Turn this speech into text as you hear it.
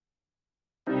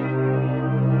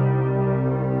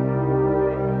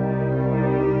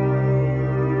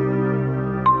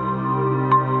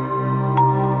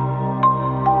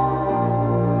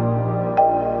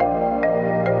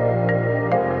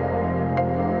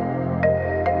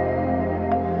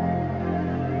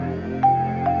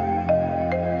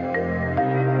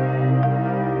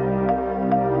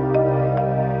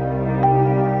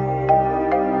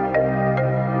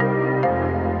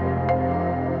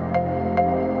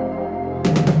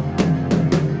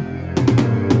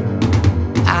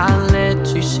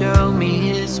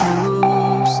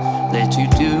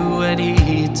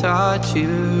taught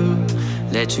you,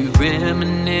 let you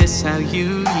reminisce how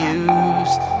you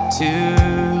used to.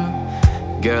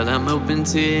 Girl, I'm open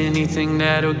to anything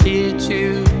that'll get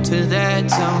you to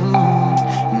that zone,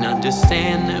 and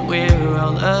understand that we're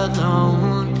all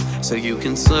alone, so you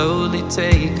can slowly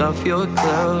take off your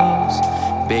clothes.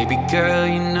 Baby girl,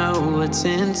 you know what's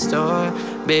in store.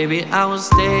 Baby, I will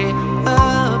stay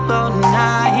up all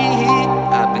night.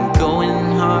 I've been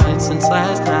going hard since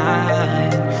last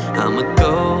night. I'ma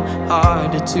go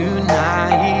harder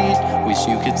tonight. Wish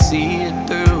you could see it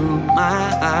through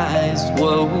my eyes.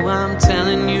 Whoa, I'm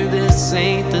telling you this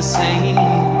ain't the same,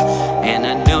 and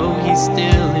I know he's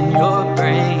still in your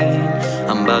brain.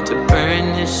 I'm about to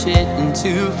burn this shit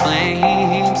into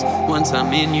flames once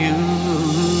I'm in you,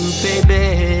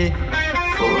 baby.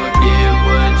 Forget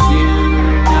what you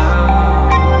know,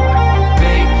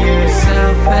 make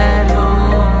yourself at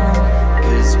home,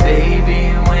 'cause baby,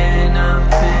 when I'm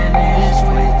finished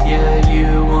with you,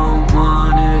 you won't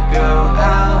wanna go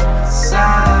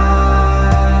outside.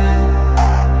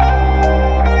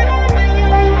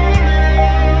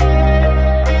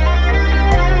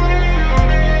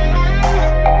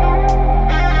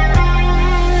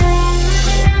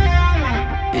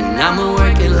 And I'ma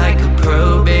work it like a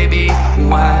pro, baby.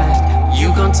 Why?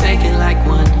 You gon' take it like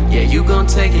one, yeah, you gon'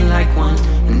 take it like one.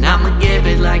 And I'ma give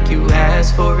it like you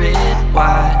asked for it.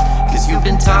 Why? 'Cause you've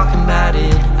been talking about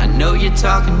it, I know you're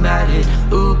talking about it.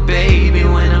 Ooh, baby,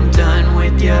 when I'm done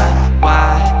with ya,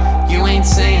 why? You ain't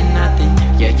saying nothing,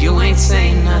 yeah, you ain't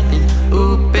saying nothing.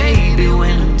 Ooh, baby,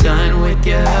 when I'm done with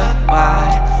ya,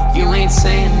 why? You ain't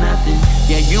saying nothing,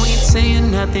 yeah, you ain't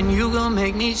saying nothing. You gon'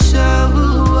 make me show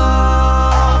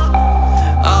off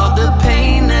all the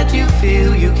pain that you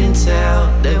feel. You can tell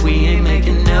that we ain't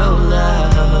making no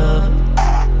love,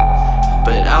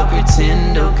 but I'll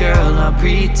pretend, oh girl, I'll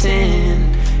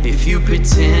pretend. If you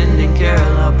pretend, then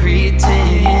girl, I'll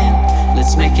pretend.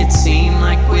 Let's make it seem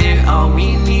like we're all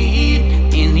we need.